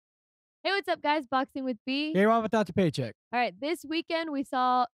Hey, what's up, guys? Boxing with B. Hey, Rob, without the paycheck. All right, this weekend we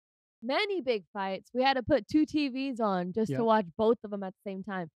saw many big fights. We had to put two TVs on just to Yep. watch both of them at the same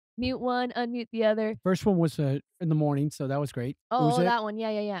time. Mute one, unmute the other. First one was in the morning, so that was great. Oh, Usyk, that one. Yeah,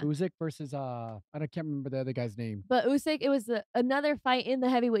 yeah, yeah. Usyk versus can't remember the other guy's name. But Usyk, it was another fight in the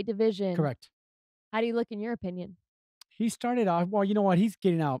heavyweight division. Correct. How do you look in your opinion? He started off well. You know what? He's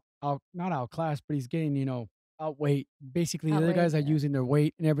getting out not outclassed, but he's getting outweight. Basically, the other Outweighed, guys are yeah. using their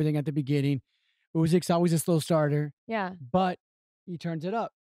weight and everything at the beginning. Usyk's always a slow starter, Yeah. but he turns it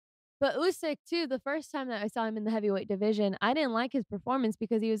up. But Usyk too, the first time that I saw him in the heavyweight division, I didn't like his performance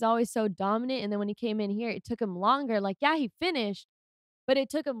because he was always so dominant. And then when he came in here, it took him longer. Like, yeah, he finished, but it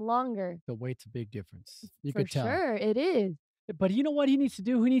took him longer. The weight's a big difference. You For could tell. sure, it is. But you know what he needs to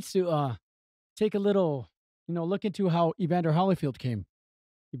do? He needs to take a little, look into how Evander Holyfield came.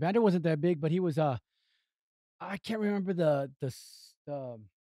 Evander wasn't that big, but he was I can't remember the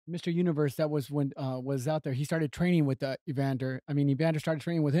Mr. Universe that was out there. He started training with Evander. I mean, Evander started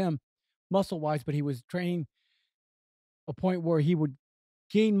training with him, muscle wise, but he was training a point where he would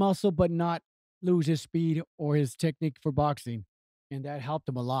gain muscle but not lose his speed or his technique for boxing, and that helped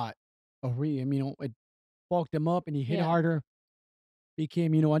him a lot. It bulked him up, and he hit Yeah. harder.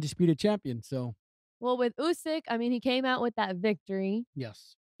 Became undisputed champion. So Well, with Usyk, I mean, he came out with that victory.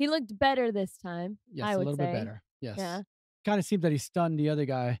 yes, He looked better this time, yes, I a would little bit say. better. Yes, Yeah. kind of seemed that he stunned the other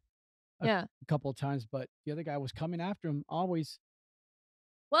guy a Yeah. couple of times, but the other guy was coming after him always.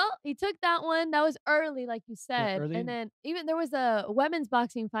 Well, he took that one. That was early, like you Yeah, said. early And in then even there was a women's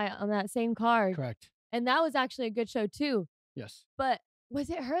boxing fight on that same card. correct. And that was actually a good show too. Yes, But was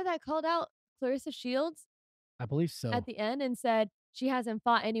it her that called out Clarissa Shields I believe at so. the end and said she hasn't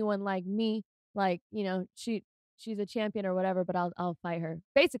fought anyone like me? Like, she's a champion or whatever, but I'll fight her.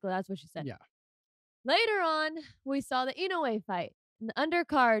 Basically, that's what she said. Yeah, Later on, we saw the Inoue fight in the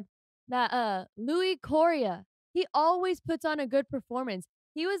undercard that Louis Coria, he always puts on a good performance.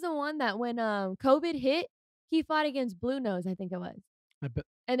 He was the one that when COVID hit, he fought against Blue Nose, I think it was. I bet.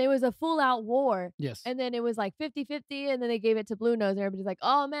 And it was a full out war. Yes, And then it was like 50-50, and then they gave it to Blue Nose, and everybody's like,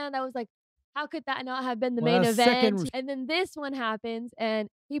 "Oh man, that was like, how could that not have been the well, main that event?" second And then this one happens, and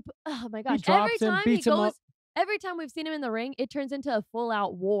oh my he gosh, drops him, beats him up. every time we've seen him in the ring, it turns into a full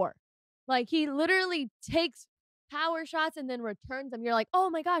out war. Like he literally takes power shots and then returns them. You're like, oh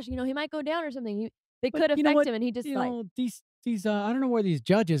my gosh, he might go down or something. They But could you know affect what? him, and he just like, These I don't know where these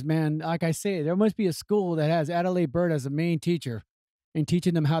judges, man. Like I say, there must be a school that has Adelaide Bird as a main teacher and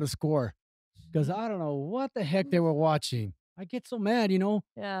teaching them how to score. Because I don't know what the heck they were watching. I get so mad.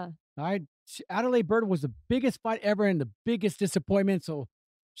 yeah, Adelaide Bird was the biggest fight ever and the biggest disappointment. So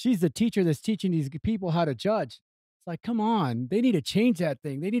she's the teacher that's teaching these people how to judge. It's like, come on, they need to change that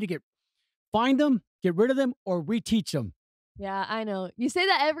thing. They need to find them, get rid of them, or reteach them. yeah. I know you say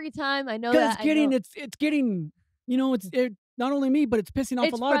that every time. I know Because that. I know. it's getting, not only me, but it's pissing off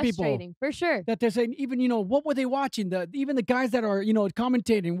It's a lot of people. frustrating for sure. That they're saying, even, what were they watching? Even the guys that are,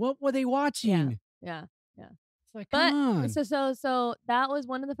 commentating, what were they Yeah, watching? yeah, yeah. It's like, But come on. so that was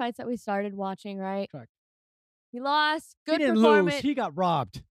one of the fights that we started watching, right? Correct. He lost. He Good didn't performance. lose. He got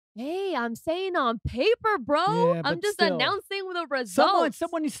robbed. Hey, I'm saying on paper, bro. Yeah, I'm but just still. announcing the results.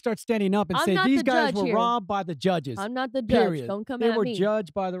 Someone needs to start standing up and I'm say not these the guys judge were here. robbed by the judges. I'm not the judge. Period. Don't come They at were me.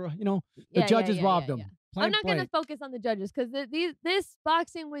 judged by the Yeah, judges yeah, robbed yeah, them. yeah. I'm Point not going to blank. focus on the judges because this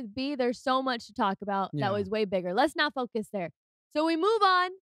boxing with B, there's so much to talk about Yeah. that was way bigger. Let's not focus there. So we move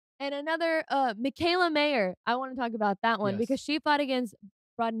on, and another Michaela Mayer. I want to talk about that one because Yes. she fought against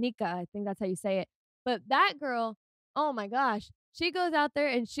Brodnicka. I think that's how you say it. But that girl, oh my gosh, she goes out there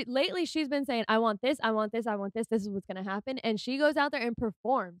and she's been saying, "I want this, I want this, I want this. This is what's going to happen," and she goes out there and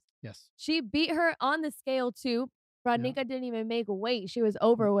performs. Yes. She beat her on the scale too. Yeah. Brodnicka didn't even make weight. She was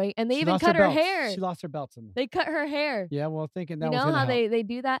overweight, and they She even lost cut her belts. hair. She lost her belts in them. They cut her hair. Yeah, well, thinking that You was know gonna how help. they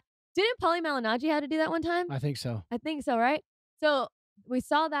do that? Didn't Paulie Malignaggi had to do that one time? I think so. I think so, right? So we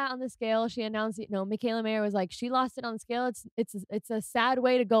saw that on the scale. She announced, Michaela Mayer was like, she lost it on the scale. It's a sad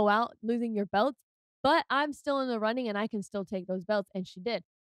way to go out losing your belts, but I'm still in the running and I can still take those belts, and she did.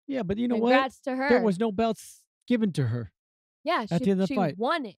 Yeah, but you know what? Congrats to her. There was no belts given to her Yeah, at the end of the she fight.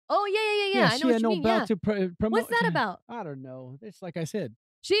 won it. Oh yeah. I she know what had you no mean. belt Yeah. to promote. What's that about? I don't know. It's like I said.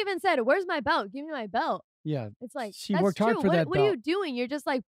 She even said, "Where's my belt? Give me my belt." Yeah, It's like, she that's worked hard true. for that What are you belt. doing? You're just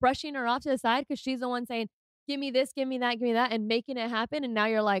like brushing her off to the side because she's the one saying, "Give me this, give me that, give me that," and making it happen. And now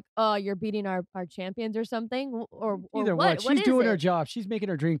you're like, "Oh, you're beating our champions or something," or Either what? what, What she's is doing her it? job. She's making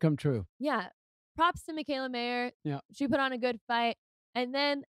her dream come true. Yeah. Props to Michaela Mayer. Yeah. She put on a good fight. And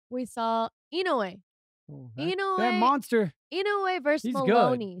then we saw Inoue. Oh, that Inoue, monster. Inoue versus He's good.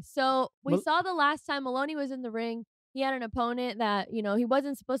 Moloney. So we Mal- saw the last time Moloney was in the ring. He had an opponent that, he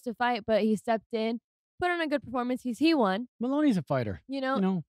wasn't supposed to fight, but he stepped in, put on a good performance. He won. Moloney's a fighter. You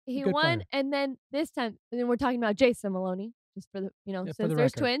know, he Good won, fighter. and then this time, and then we're talking about Jason Moloney, just for the, Yeah, for since the there's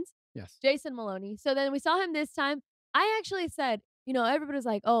record. twins, Yes. Jason Moloney. So then we saw him this time. I actually said, everybody's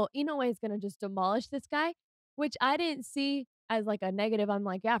like, "Oh, Inoue is gonna just demolish this guy," which I didn't see as like a negative. I'm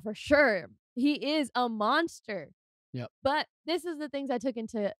like, "Yeah, for sure, he is a monster." Yep. But this is the things I took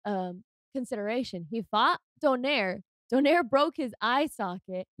into consideration. He fought Donaire. Donaire broke his eye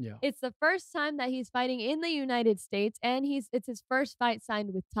socket. Yeah. It's the first time that he's fighting in the United States, and it's his first fight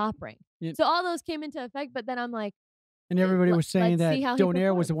signed with Top Rank. Yeah. So all those came into effect, but then I'm like, And everybody was saying let's that see how he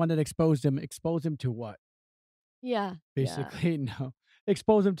Donaire was the performs. one that exposed him. Exposed him to what? Yeah. Basically, no.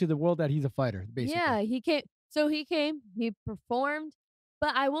 Expose him to the world that he's a fighter, basically. Yeah, he came. So he came, he performed,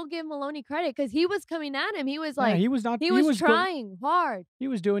 but I will give Moloney credit because he was coming at him. He was Yeah, like, he was not. he was trying hard. He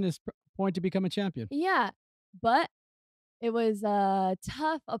was doing his point to become a champion. Yeah, but it was a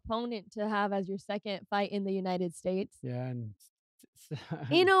tough opponent to have as your second fight in the United States. Yeah, and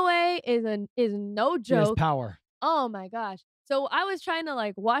Inoue is no he has joke. power. Oh my gosh. So I was trying to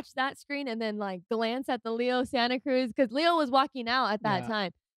like watch that screen and then like glance at the Leo Santa Cruz because Leo was walking out at that Yeah.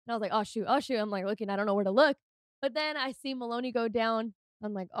 time. And I was like, oh shoot, oh shoot. I'm like looking, I don't know where to look. But then I see Moloney go down.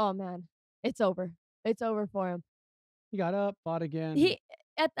 I'm like, oh man, it's over. It's over for him. He got up, fought again. He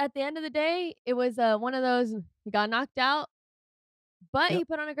at the end of the day, it was one of those he got knocked out, but Yep. he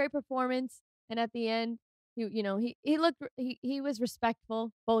put on a great performance. And at the end, he looked he was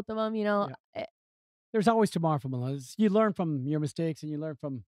respectful, both of them, Yeah. There's always tomorrow for Malone. You learn from your mistakes and you learn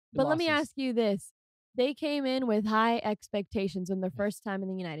from the But let me losses. ask you this. They came in with high expectations in their Yes. first time in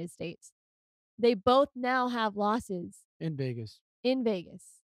the United States. They both now have losses In Vegas. in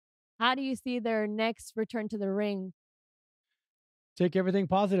Vegas. How do you see their next return to the ring? Take everything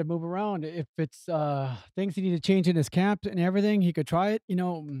positive, move around. If it's things he need to change in his camp and everything, he could try it.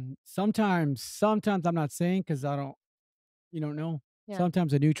 Sometimes I'm not saying because you don't know. Yeah.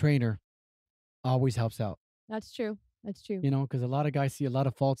 Sometimes a new trainer always helps out. That's true. That's true. Because a lot of guys see a lot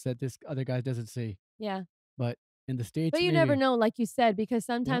of faults that this other guy doesn't see. Yeah. But in the States, But you never know, like you said, because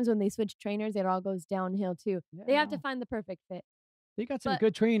sometimes Yep. when they switch trainers, it all goes downhill too. Yeah, They have to no. find the perfect fit. They got some But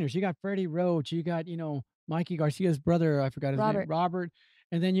good trainers. You got Freddie Roach. You got, Mikey Garcia's brother. I forgot his name. Robert. Robert.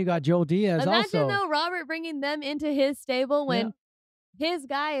 And then you got Joe Diaz Imagine also. though Robert bringing them into his stable when his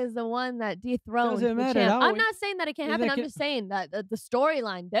guy is the one that dethroned Doesn't the matter. champ. How- I'm not saying that it can't is happen. that I'm can- just saying that the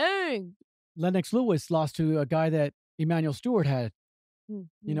storyline, dang. Lennox Lewis lost to a guy that Emmanuel Stewart had, Mm,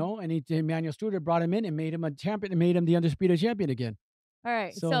 and Emmanuel Stewart brought him in and made him a champion and made him the undisputed champion again. All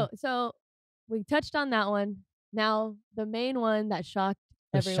right. So- So we touched on that one. Now the main one that shocked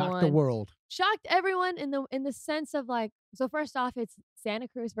That everyone. shocked the world. Shocked everyone in the sense of like, so first off, it's Santa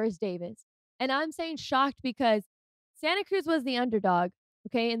Cruz versus Davis. And I'm saying shocked because Santa Cruz was the underdog,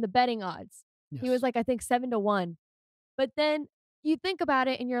 okay, in the betting odds. He was Yes. like, I think 7-1. But then you think about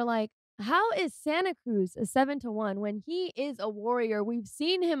it and you're like, how is Santa Cruz a 7-1 when he is a warrior? We've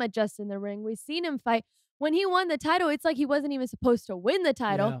seen him adjust in the ring. We've seen him fight. When he won the title, it's like he wasn't even supposed to win the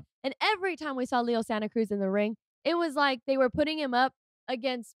title. Yeah. And every time we saw Leo Santa Cruz in the ring, it was like they were putting him up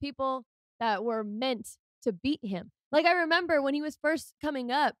against people that were meant to beat him. Like I remember when he was first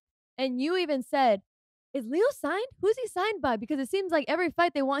coming up, and you even said, is Leo signed? Who's he signed by? Because it seems like every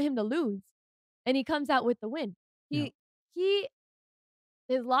fight they want him to lose. And he comes out with the win.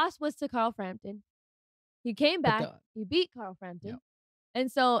 His loss was to Carl Frampton. He came But back. He beat Carl Frampton. Yep.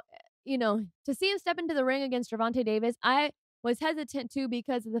 And so, to see him step into the ring against Gervonta Davis, I was hesitant too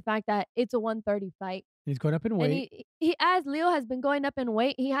because of the fact that it's a 130 fight. He's going up in weight. And he as Leo has been going up in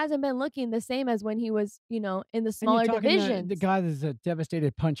weight, he hasn't been looking the same as when he was, in the And smaller you're talking divisions. the guy that's a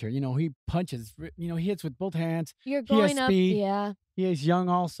devastated puncher. He punches. He hits with both hands. You're he has going up, speed. yeah. He is young,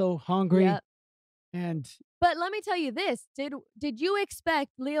 also hungry, Yep. and But let me tell you this: did you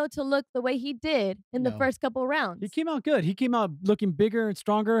expect Leo to look the way he did in the No. first couple rounds? he came out good. He came out looking bigger and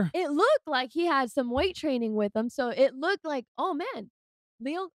stronger. It looked like he had some weight training with him, so it looked like, oh man,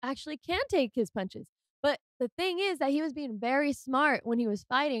 Leo actually can take his punches. But the thing is that he was being very smart when he was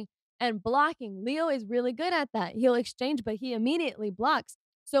fighting and blocking. Leo is really good at that. He'll exchange, but he immediately blocks.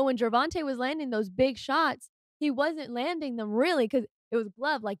 So when Gervonta was landing those big shots, he wasn't landing them really because it was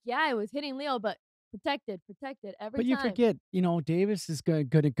glove. Like, yeah, it was hitting Leo, but protected every But you time. forget, Davis is going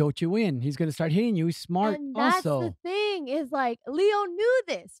to goat you in. He's going to start hitting you. He's smart And that's also. the thing is like Leo knew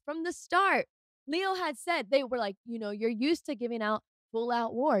this from the start. Leo had said they were like, you're used to giving out full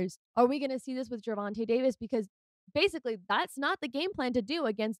out wars. Are we going to see this with Gervonta Davis? Because basically that's not the game plan to do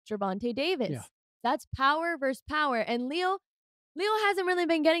against Gervonta Davis. Yeah. That's power versus power. And Leo, Leo hasn't really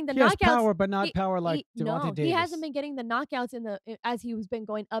been getting the He has knockouts. power, but not power like Gervonta Davis. He hasn't been getting the knockouts as he was been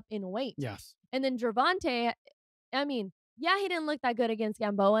going up in weight. Yes. And then Gervonta, I mean, yeah, he didn't look that good against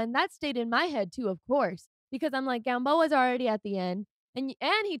Gamboa, and that stayed in my head too, of course, because I'm like, Gamboa's already at the end, and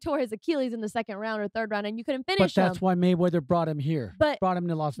he tore his Achilles in the second round or third round, and you couldn't finish him. But that's him. why Mayweather brought him here. Brought him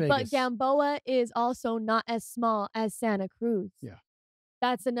to Las Vegas. But Gamboa is also not as small as Santa Cruz. Yeah.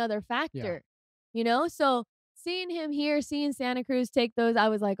 That's another factor, you know? So seeing him here, seeing Santa Cruz take those, I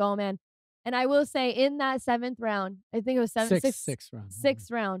was like, oh, man. And I will say in that seventh round, I think it was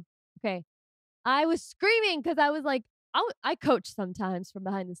sixth round. Okay. I was screaming because I was like, I coach sometimes from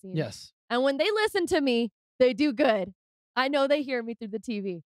behind the scenes. Yes. And when they listen to me, they do good. I know they hear me through the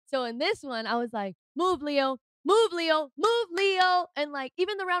TV. So in this one, I was like, move, Leo, move, Leo, move, Leo. And like,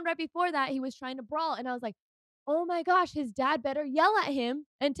 even the round right before that, he was trying to brawl. And I was like, oh my gosh, his dad better yell at him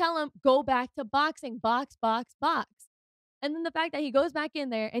and tell him, go back to boxing, box, box, box. And then the fact that he goes back in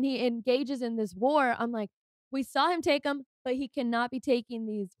there and he engages in this war, I'm like, we saw him take them, but he cannot be taking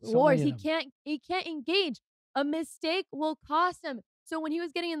these wars. He can't engage. A mistake will cost him. So when he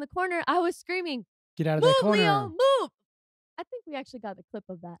was getting in the corner, I was screaming, get out of that corner. Leo, move. I think we actually got the clip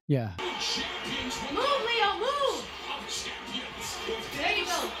of that. Yeah. Move, Leo, move. There you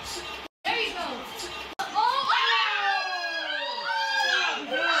go. There you go.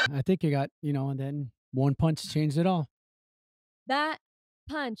 I think you got, and then one punch changed it all. That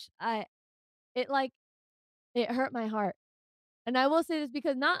punch, it hurt my heart. And I will say this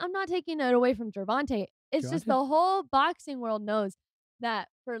because I'm not taking it away from Gervonta. It's just the whole boxing world knows that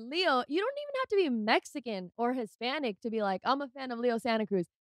for Leo, you don't even have to be Mexican or Hispanic to be like, I'm a fan of Leo Santa Cruz.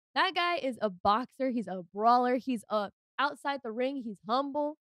 That guy is a boxer. He's a brawler. He's outside the ring. He's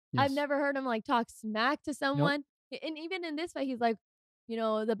humble. Yes. I've never heard him like talk smack to someone. Nope. And even in this fight, he's like,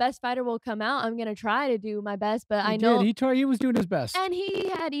 the best fighter will come out. I'm going to try to do my best, but I know. He was doing his best. And he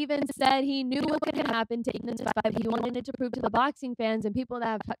had even said he knew what could happen taking this fight. He wanted to prove to the boxing fans and people that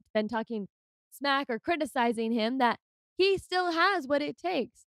have been talking smack or criticizing him that he still has what it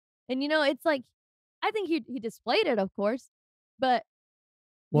takes. And, it's like, I think he displayed it, of course, but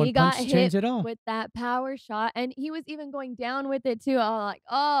he got hit with that power shot. And he was even going down with it, too. I was like,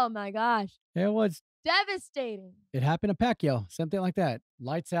 oh, my gosh. It was devastating. It happened to Pacquiao, something like that.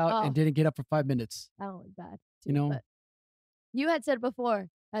 Lights out and didn't get up for 5 minutes. That one was bad, too. But you had said before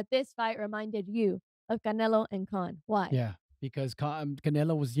that this fight reminded you of Canelo and Khan. Why? Yeah, because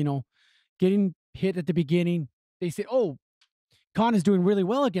Canelo was, getting hit at the beginning. They said, oh, Khan is doing really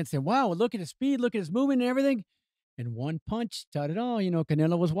well against him. Wow, look at his speed, look at his movement and everything. And one punch taught it all.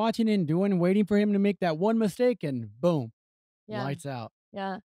 Canelo was watching it and waiting for him to make that one mistake, and boom, lights out.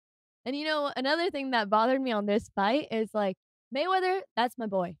 Yeah. And another thing that bothered me on this fight is like Mayweather, that's my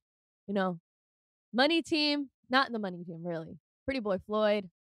boy. Money team, not the money team, really. Pretty boy Floyd.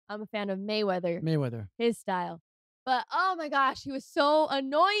 I'm a fan of Mayweather. His style. But oh my gosh, he was so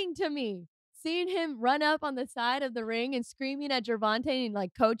annoying to me. Seeing him run up on the side of the ring and screaming at Gervonta and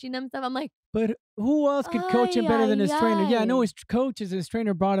like coaching him stuff. I'm like, but who else could coach him better than his trainer? Yeah, I know his coach is his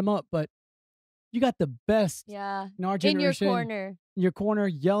trainer brought him up, but you got the best in our generation. In your corner,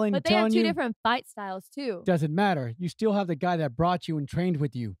 yelling, but they have two different fight styles too. Doesn't matter. You still have the guy that brought you and trained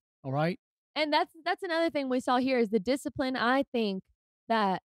with you. All right. And that's another thing we saw here is the discipline. I think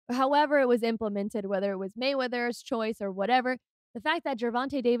that however it was implemented, whether it was Mayweather's choice or whatever, the fact that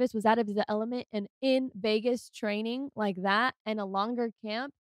Gervonta Davis was out of his element and in Vegas training like that and a longer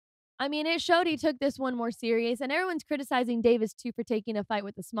camp, I mean, it showed he took this one more serious. And everyone's criticizing Davis too for taking a fight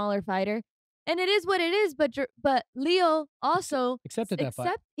with a smaller fighter. And it is what it is, but Leo also accepted that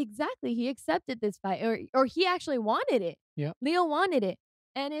fight. Exactly. He accepted this fight or he actually wanted it. Yeah. Leo wanted it.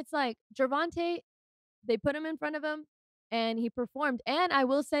 And it's like Gervonta, they put him in front of him and he performed. And I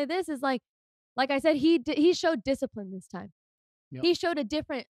will say this is like I said, he showed discipline this time. Yep. He showed a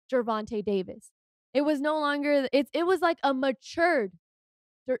different Gervonta Davis. It was no longer, it was like a matured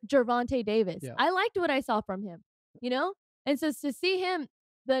Gervonta Davis. Yeah. I liked what I saw from him, And so to see him,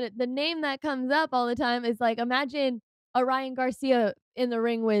 the name that comes up all the time is like, imagine a Ryan Garcia in the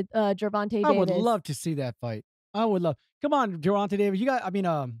ring with Gervonta Davis. I would love to see that fight. I would love. Come on, Gervonta Davis. You got,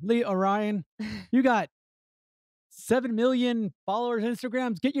 Lee Orion. You got 7 million followers on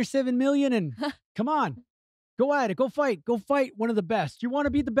Instagrams. Get your 7 million and come on. Go at it. Go fight. Go fight one of the best. You want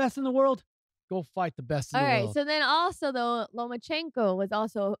to be the best in the world? Go fight the best in the world. All right. So then also, though, Lomachenko was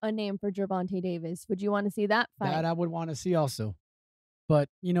also a name for Gervonta Davis. Would you want to see that fight? That I would want to see also. But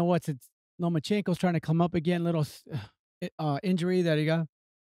you know what? Since Lomachenko's trying to come up again, little injury that he got,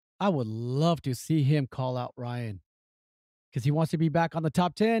 I would love to see him call out Ryan. because he wants to be back on the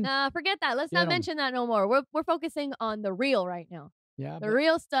top 10. Nah, forget that. Let's Get not him. mention that no more. We're focusing on the real right now. Yeah, The but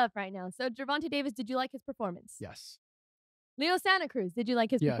real stuff right now. So Gervonta Davis, did you like his performance? yes. Leo Santa Cruz, did you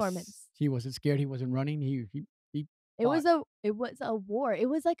like his Yes. performance? He wasn't scared. He wasn't running. He It fought. was a war. It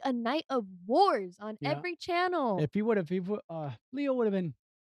was like a night of wars on Yeah. every channel. Leo would have been.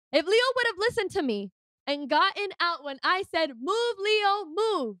 If Leo would have listened to me and gotten out when I said, "Move, Leo,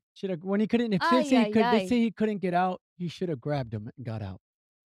 move." Should have when he couldn't. If Ay, ay, they ay. say he couldn't get out, he should have grabbed him and got out.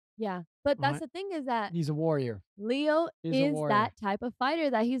 Yeah. But that's Right? the thing is that He's a warrior. Leo He's a is warrior. that type of fighter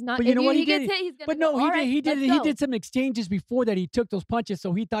that he's not. But you If know what he he gets did? hit, he's gonna But go, no, he "All did. right, He did. let's He go." did some exchanges before that. He took those punches,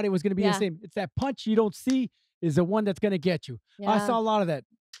 so he thought it was going to be the Yeah. same. It's that punch you don't see is the one that's going to get you. I Yeah. saw a lot of that.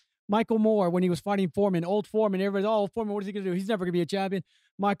 Michael Moore, when he was fighting Foreman, old Foreman, everybody's, oh, Foreman, what is he going to do? He's never going to be a champion.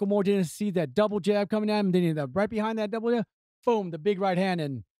 Michael Moore didn't see that double jab coming at him. Then right behind that double jab, boom, the big right hand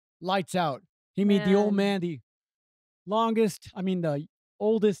and lights out. He made the old man, the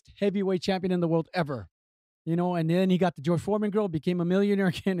oldest heavyweight champion in the world ever. You know, and then he got the George Foreman girl, became a millionaire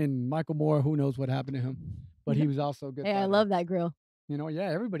again, and Michael Moore, who knows what happened to him. But he was also a good Hey, I fighter. love that grill. You know, yeah,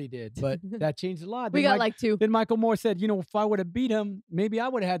 everybody did. But that changed a lot. We got like two. Then Michael Moore said, you know, if I would have beat him, maybe I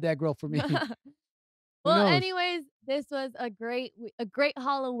would have had that girl for me. Well, knows? anyways, this was a great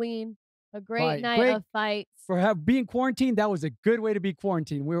Halloween, a great Fight. night Great. of fights. For being quarantined, that was a good way to be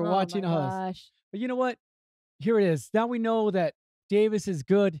quarantined. We were watching my us. gosh. But you know what? Here it is. Now we know that Davis is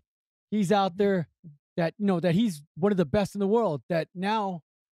good. He's out there. That that he's one of the best in the world. That now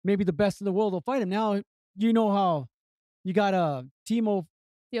maybe the best in the world will fight him. Now you know how you got Timo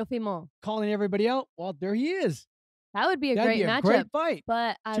Teofimo. calling everybody out. Well, there he is. That would be a That'd great be a matchup. great fight.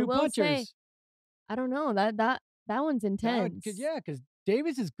 But I Two will punchers. say, I don't know that one's intense. Because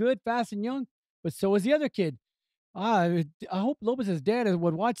Davis is good, fast, and young, but so is the other kid. I hope Lopez's dad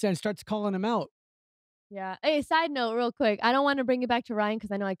would watch that and starts calling him out. Yeah. Hey, side note, real quick. I don't want to bring it back to Ryan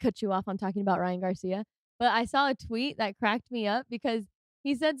because I know I cut you off on talking about Ryan Garcia. But I saw a tweet that cracked me up because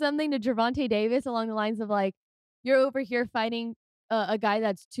he said something to Gervonta Davis along the lines of like, "You're over here fighting a guy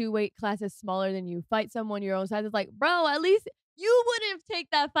that's 2 weight classes smaller than you. Fight someone your own size." It's like, bro, at least you wouldn't take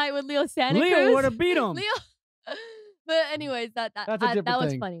that fight with Leo Santa Cruz. Leo would have beat him. Leo. But anyways, That's a different that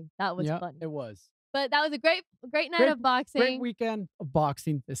was thing. funny. That was Yeah, funny. it was. But that was a great night of boxing. Great weekend of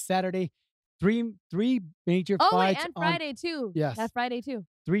boxing. This Saturday, three major Oh, fights. wait, and Friday too. Yes. That Friday too.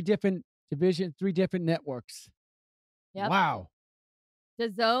 3 different divisions, 3 different networks. Yep. Wow.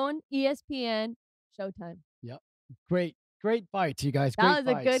 DAZN, ESPN, Showtime. Yep. Great fights, you guys. That Great was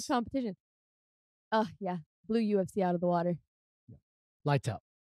a good fights. competition. Oh, yeah. Blew UFC out of the water. Lights out.